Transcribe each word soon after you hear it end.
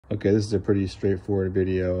Okay, this is a pretty straightforward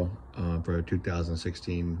video for a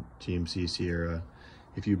 2016 GMC Sierra.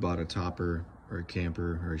 If you bought a topper or a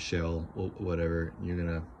camper or a shell, whatever, you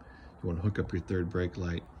want to hook up your third brake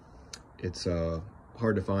light. It's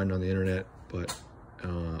hard to find on the internet, but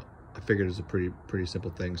I figured it's a pretty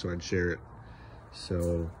simple thing, so I'd share it.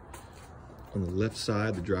 So on the left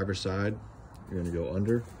side, the driver's side, you're going to go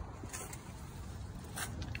under,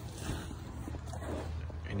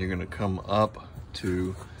 and you're going to come up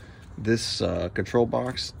to this control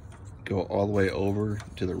box, go all the way over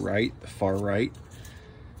to the right, the far right.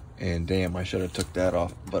 And damn, I should have took that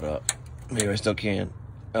off, but maybe I still can.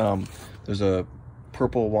 There's a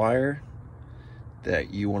purple wire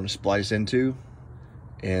that you want to splice into,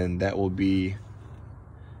 and that will be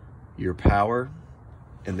your power,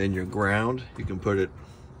 and then your ground. You can put it,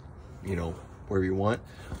 you know, wherever you want,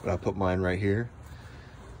 but I put mine right here,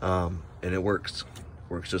 and it works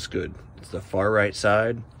just good. It's the far right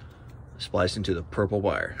side, splicing to the purple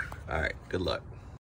wire. All right, good luck.